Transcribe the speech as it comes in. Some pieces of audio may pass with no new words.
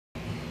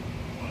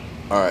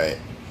Alright,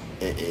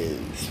 it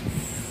is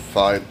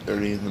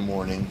 5:30 in the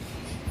morning,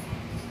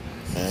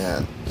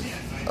 and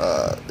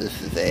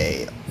this is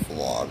a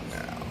vlog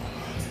now.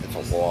 It's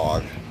a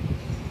vlog.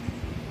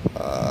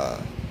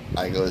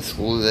 I go to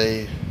school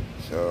today,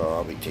 so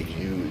I'll be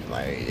taking you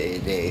my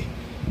day-to-day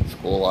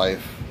school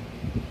life.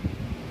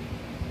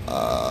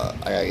 I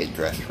gotta get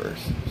dressed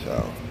first,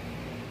 so.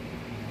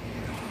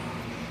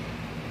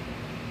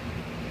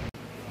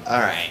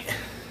 Alright.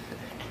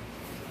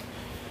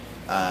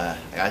 I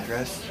got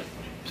dressed,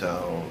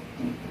 so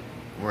I'm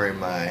wearing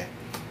my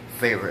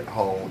favorite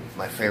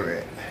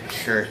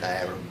shirt I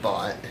ever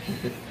bought.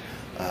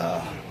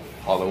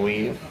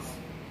 Halloween.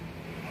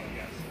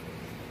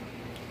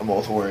 I'm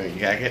also wearing a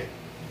jacket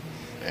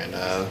and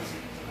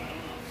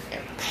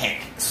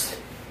pants.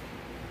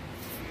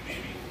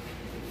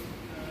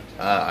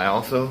 I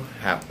also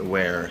have to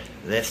wear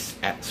this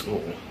at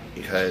school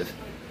because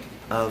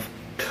of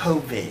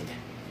COVID.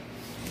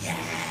 Yeah.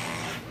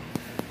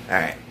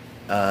 Alright.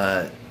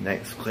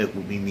 Next clip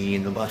will be me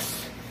in the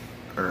bus.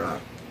 Or,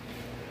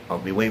 I'll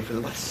be waiting for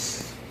the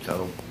bus.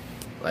 So,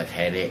 let's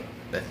head it.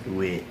 Let's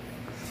do it.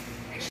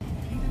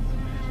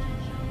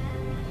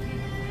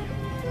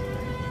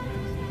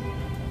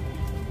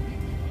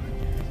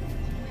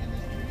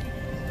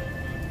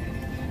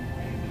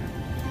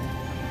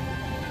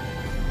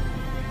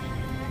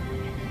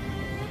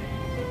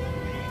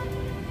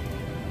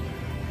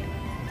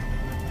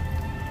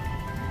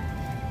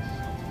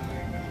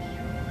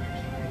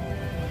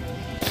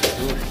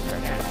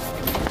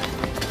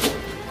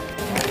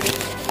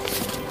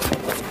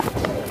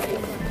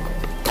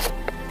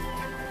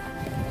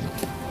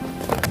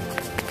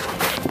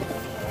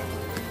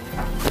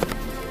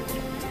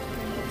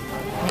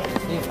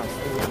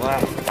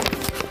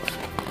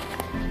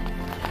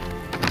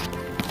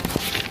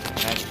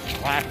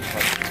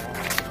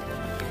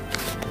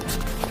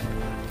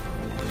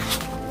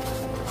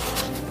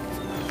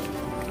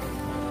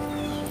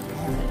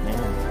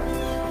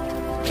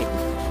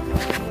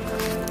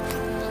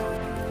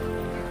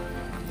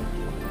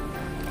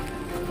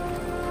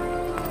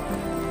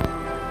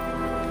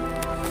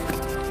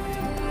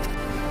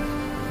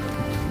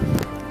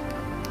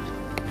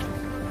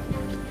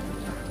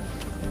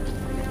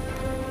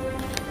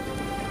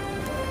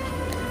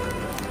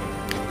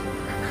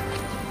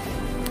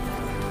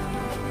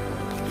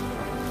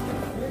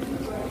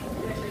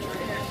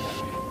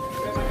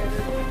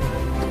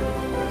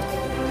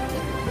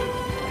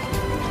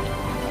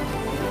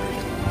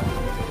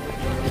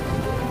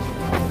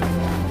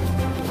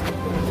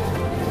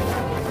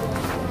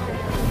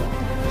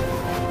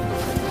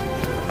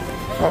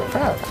 Oh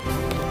crap.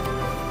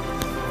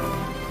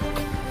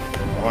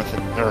 What's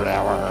the third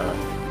hour?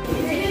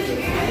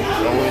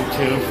 Going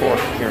to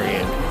fourth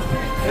period.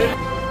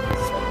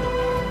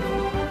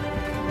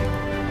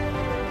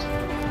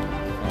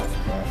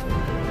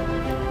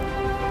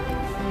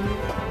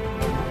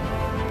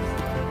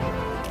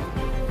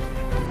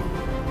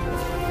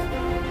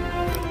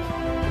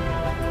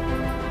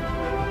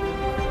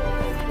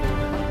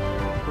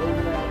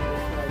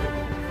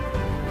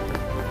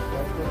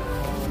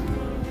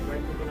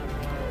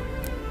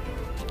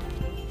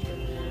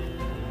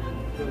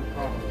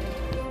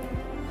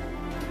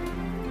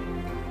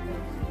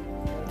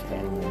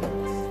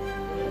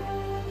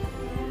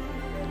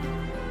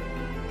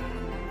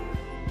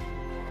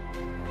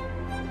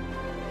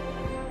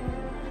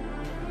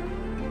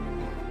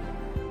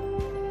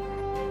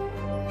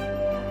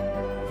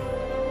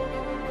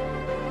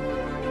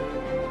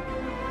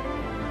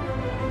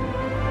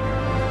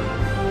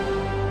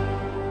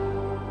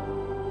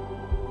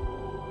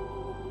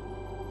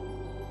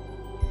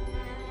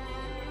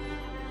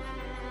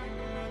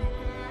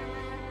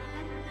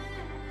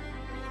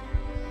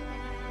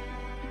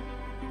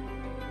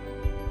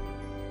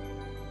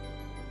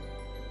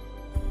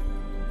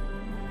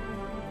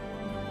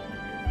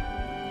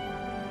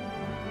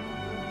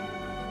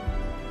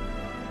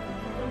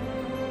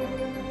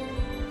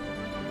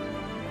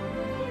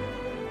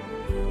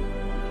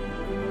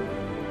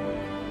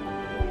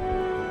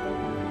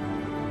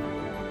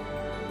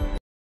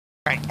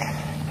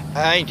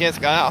 I just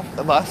got off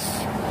the bus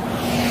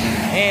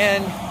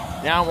and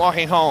now I'm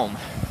walking home.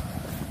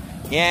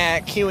 Yeah,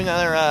 cue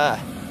another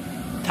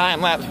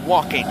time-lapse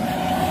walking.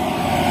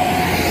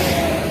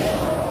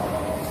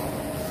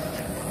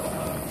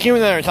 Cue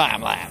another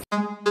time-lapse.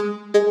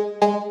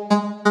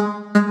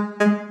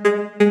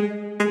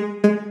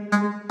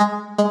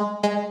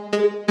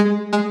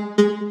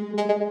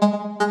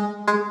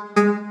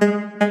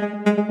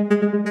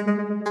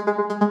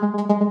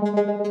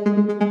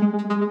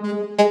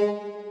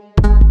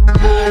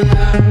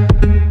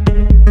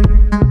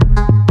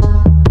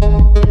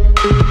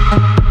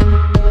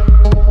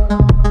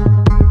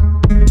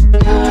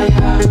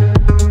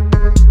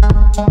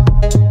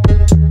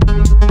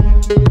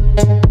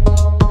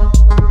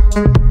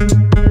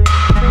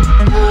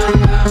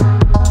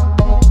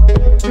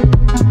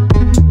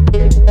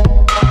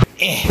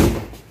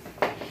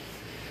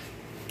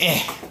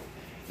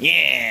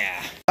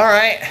 Yeah.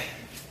 Alright.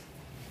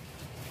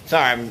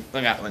 Sorry, I'm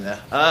looking out the window.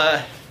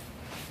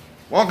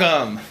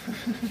 welcome.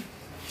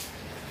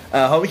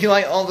 Hope you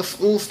liked all the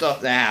school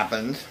stuff that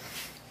happened.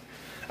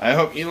 I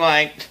hope you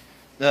liked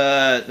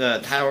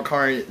the title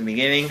card at the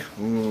beginning.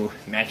 Ooh,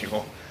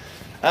 magical.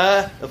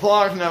 The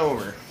vlog's not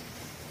over.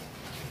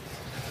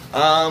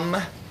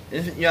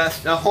 This is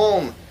just the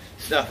home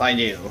stuff I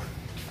do.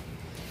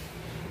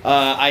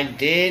 I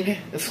did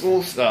the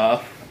school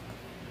stuff,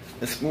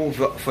 the school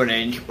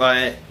footage,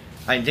 but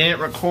I didn't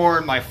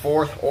record my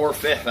 4th or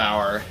 5th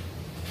hour.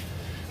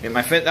 And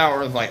my 5th hour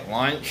was like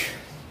lunch.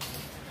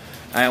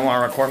 I didn't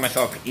want to record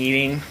myself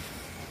eating.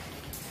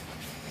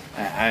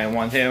 I didn't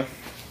want to.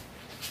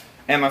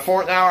 And my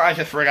 4th hour, I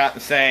just forgot to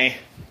say,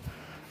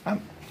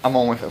 I'm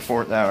almost at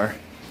 4th hour.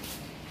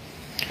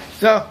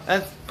 So,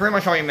 that's pretty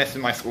much all you missed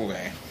in my school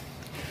day.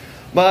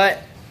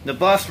 But, the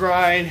bus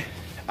ride,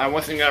 I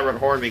wasn't going to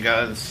record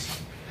because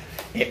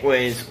it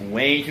was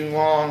way too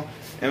long.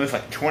 It was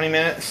like 20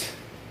 minutes.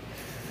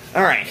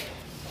 Alright.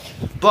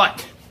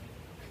 But,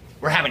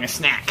 we're having a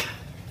snack.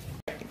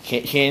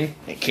 Kitchen.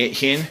 There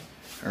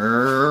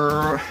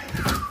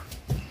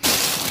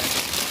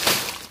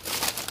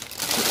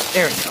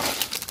we go.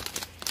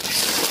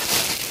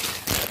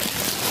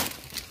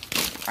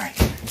 Alright.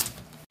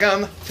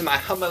 Welcome to my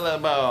humble little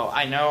bow.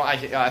 I know I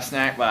just got a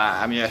snack, but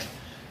I'm just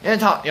gonna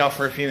talk to y'all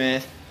for a few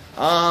minutes.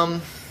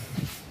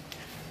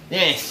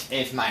 This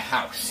is my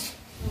house.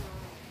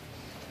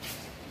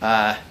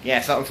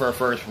 Yeah, something for a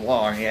first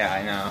vlog. Yeah,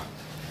 I know.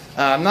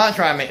 I'm not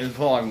trying to make this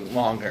vlog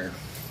longer.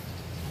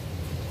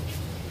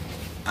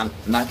 I'm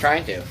not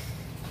trying to.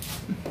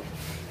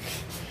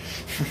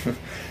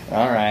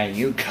 Alright,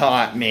 you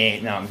caught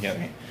me. No, I'm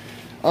joking.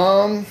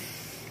 Turn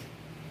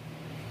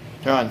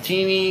on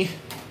TV,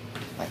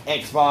 my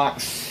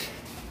Xbox,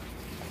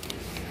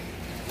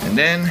 and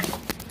then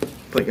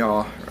put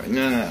y'all right.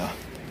 No.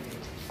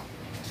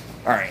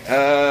 Alright,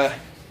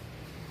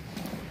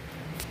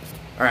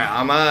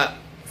 alright,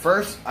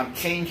 first I'm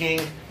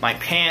changing my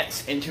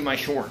pants into my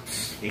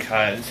shorts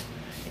because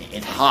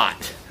it's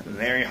hot,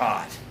 very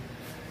hot.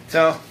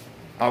 So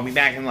I'll be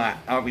back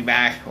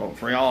well,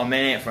 for y'all a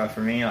minute, for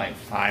me like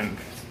five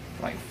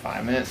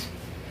minutes.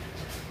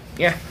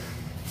 Yeah.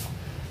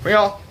 For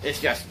y'all,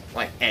 it's just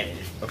like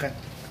edited, okay?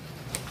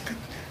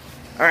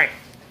 Alright.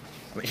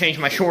 I'm gonna change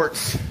my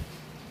shorts.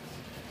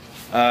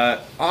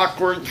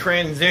 Awkward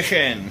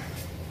transition.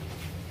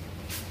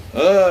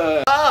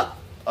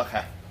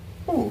 Okay.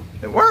 Ooh,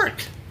 it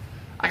worked.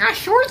 I got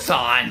shorts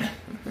on.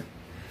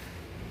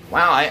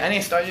 Wow, I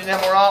need to start doing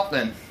that more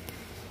often.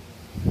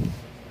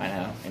 I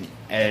know. And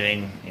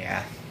editing,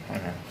 yeah, I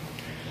know.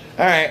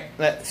 Alright,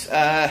 let's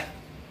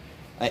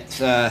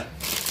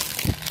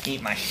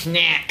eat my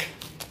snack.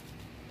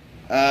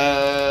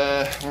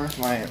 Where's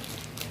my...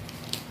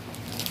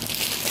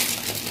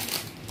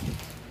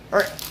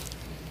 Alright.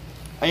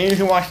 I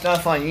usually watch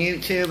stuff on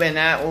YouTube, and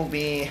that will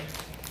be...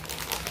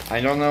 I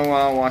don't know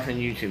what I'll watch on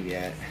YouTube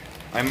yet.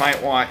 I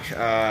might watch,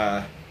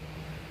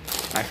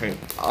 actually,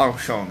 I'll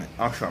show him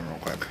real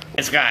quick.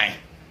 This guy.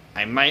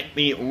 I might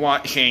be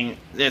watching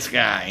this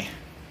guy.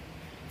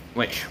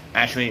 Which,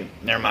 actually,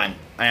 never mind.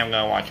 I am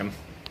gonna watch him.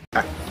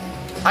 I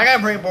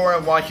got pretty bored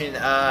of watching,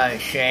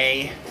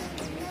 Shay.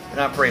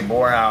 Not pretty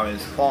bored, I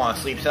was falling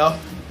asleep, so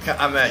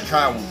I'm gonna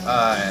try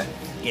to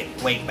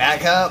wake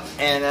back up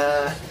and,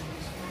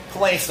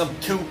 play some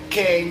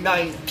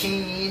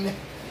 2K19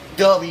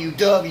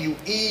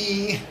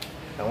 WWE.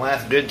 The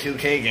last good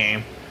 2K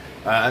game.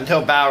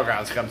 Until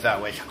Battlegrounds comes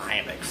out, which I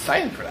am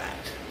excited for that.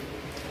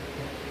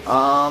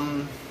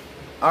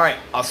 Alright,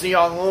 I'll see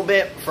y'all in a little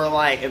bit for,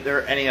 like, if there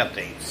are any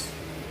updates.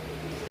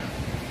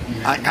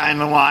 I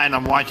kinda lied,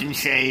 I'm watching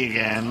Shay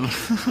again.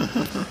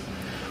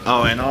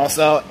 Oh, and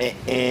also, it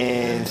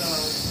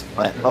is...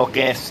 Let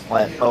focus.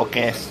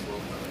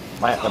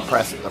 Might have to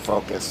press it to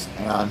focus.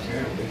 Hang on.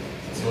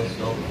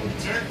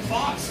 Derek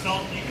Fox, you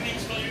can even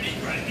spell your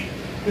name right.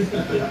 I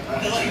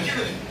like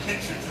your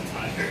entrance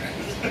attire.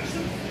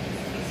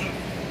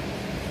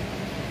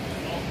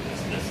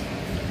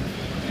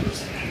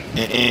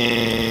 It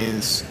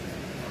is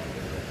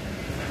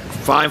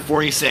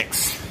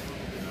 5:46.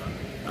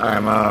 Alright,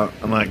 I'm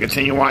gonna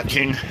continue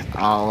watching.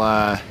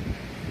 I'll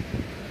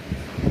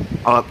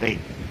update.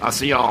 I'll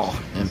see y'all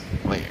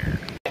later.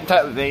 What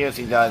type of videos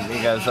he does,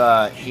 because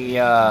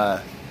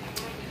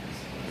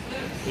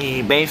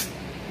he basically,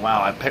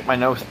 wow, I picked my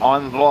notes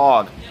on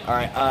vlog.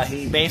 Alright,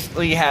 he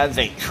basically has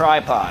a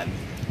tripod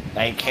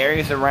that he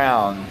carries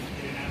around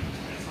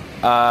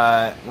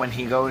when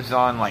he goes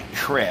on like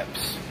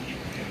trips.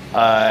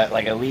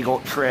 Like illegal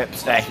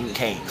trips that he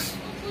takes.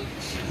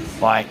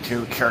 Like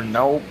to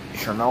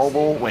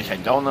Chernobyl, which I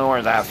don't know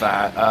where that's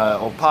at.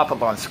 It'll pop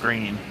up on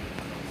screen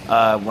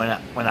when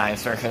I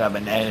search it up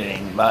in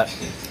editing. But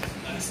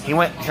he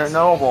went to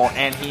Chernobyl,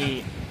 and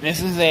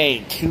this is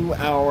a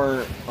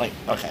 2-hour, like,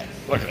 okay,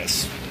 look at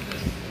this.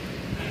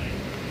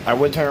 I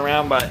would turn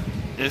around, but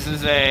this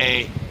is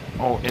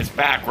it's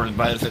backwards,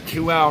 but it's a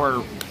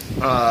 2-hour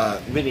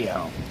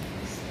video.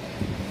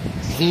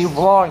 He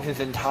vlogged his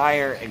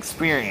entire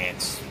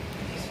experience.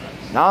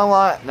 Not a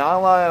lot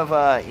of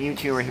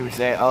YouTubers who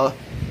say, oh,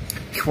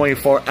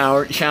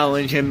 24-hour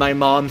challenge in my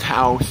mom's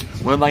house.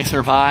 Will I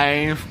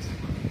survive?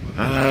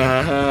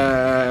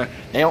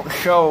 They don't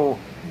show,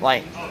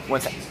 like,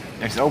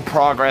 there's no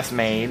progress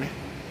made.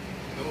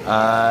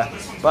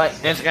 But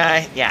this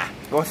guy, yeah,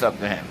 what's up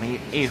to him?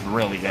 He's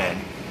really good.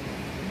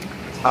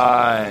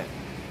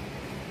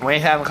 When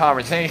he's having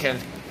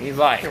conversations, he's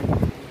like,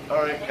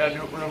 alright, gotta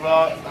do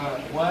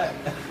what?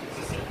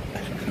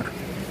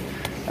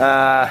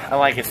 I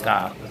like his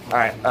style.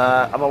 Alright,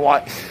 I'm gonna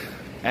watch,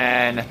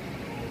 and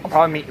I'll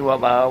probably meet you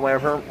up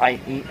wherever I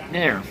eat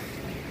dinner.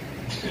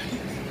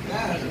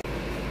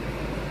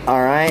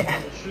 Alright,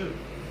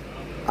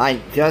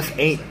 I just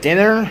ate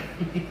dinner.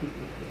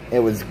 It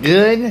was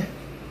good,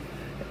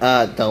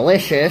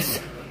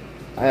 delicious,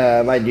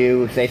 if I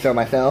do say so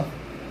myself.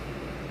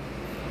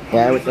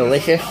 Yeah, it was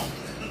delicious.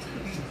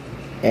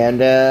 And,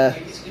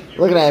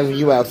 look at that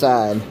view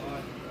outside.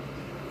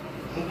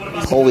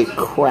 Holy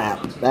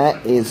crap,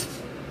 that is...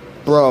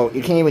 Bro,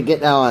 you can't even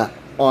get that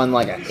on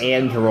like an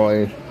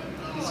Android.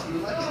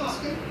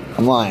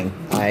 I'm lying.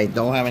 I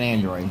don't have an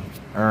Android.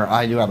 Or,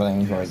 I do have an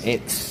Android.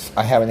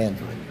 I have an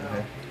Android.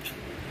 Okay.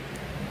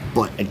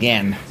 But,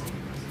 again,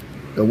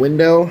 the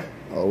window,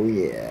 oh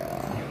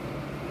yeah.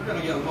 We're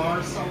gonna get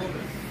Lars Sullivan.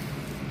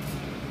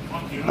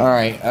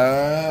 Alright,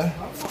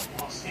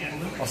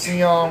 I'll see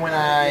y'all when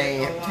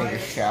I take a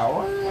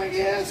shower, I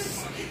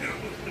guess.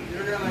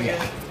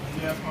 Yeah.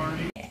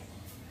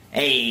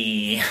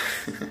 Hey.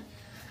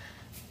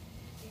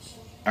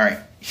 Alright,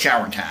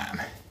 shower time.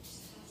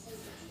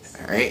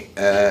 Alright,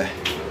 I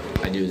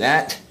do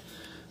that.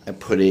 I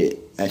put it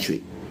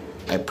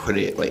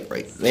like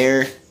right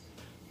there.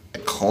 I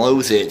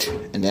close it,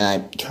 and then I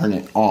turn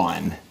it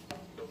on.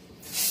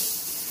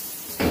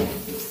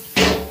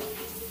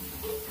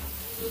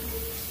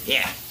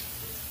 Yeah.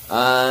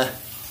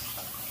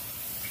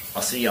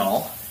 I'll see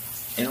y'all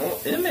in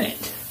a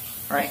minute.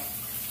 Alright.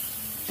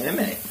 In a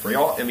minute. For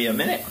y'all, it'll be a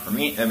minute. For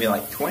me, it'll be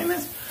like 20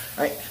 minutes.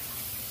 Alright.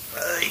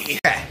 Okay.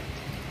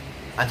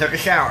 I took a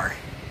shower.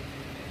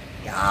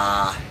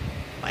 Yeah.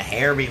 My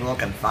hair be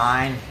looking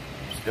fine.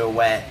 Still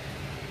wet.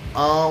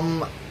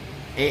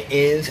 It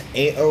is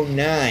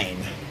 8:09.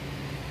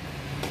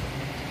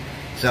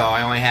 So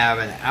I only have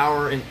an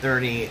hour and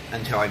 30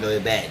 until I go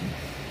to bed.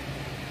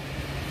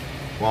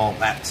 Well,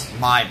 that's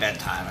my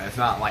bedtime. It's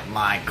not like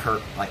my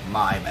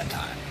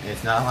bedtime.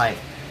 It's not like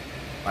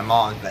my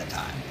mom's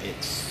bedtime.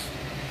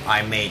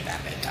 I made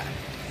that bedtime.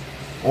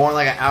 Or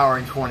like an hour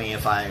and 20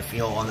 if I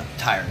feel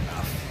tired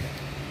enough.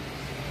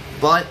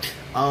 But,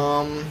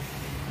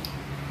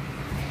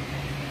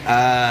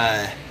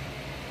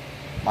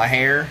 my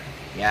hair,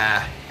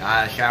 yeah,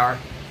 got a shower.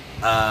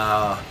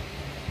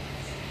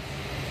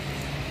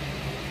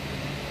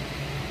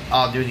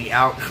 I'll do the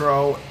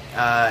outro,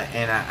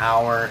 in an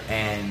hour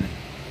and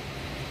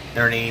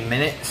 30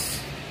 minutes,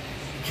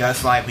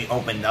 just like we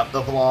opened up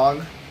the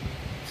vlog.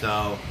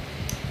 So,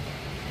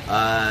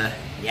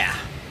 yeah.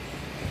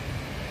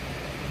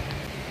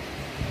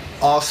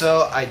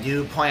 Also, I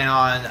do plan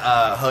on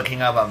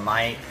hooking up a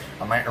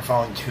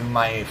microphone to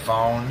my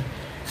phone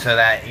so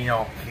that you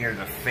don't hear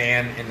the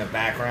fan in the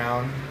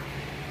background.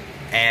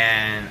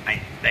 And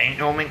I think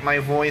it'll make my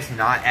voice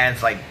not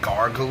as like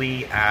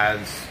gargly as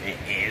it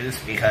is,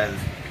 because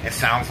it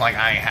sounds like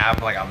I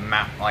have like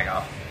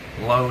a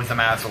loads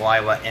amount of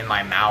saliva in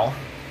my mouth.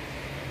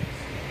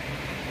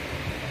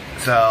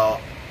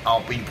 So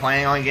I'll be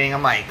planning on getting a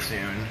mic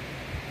soon.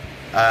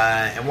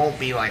 It won't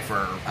be like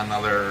for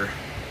another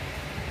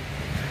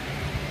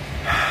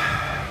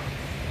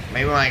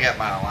maybe when I get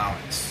my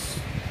allowance.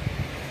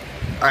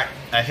 Alright,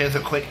 here's a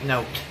quick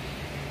note.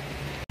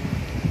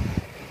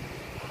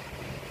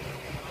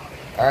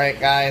 Alright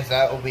guys,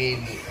 that will be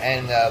the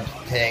end of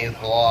today's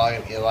vlog.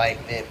 If you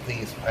liked it,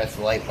 please press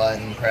the like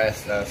button,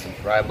 press the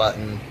subscribe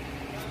button.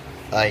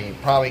 You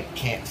probably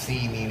can't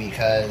see me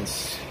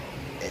because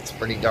it's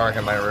pretty dark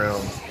in my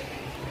room.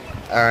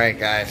 Alright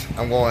guys,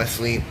 I'm going to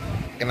sleep.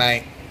 Good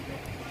night,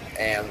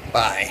 and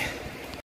bye.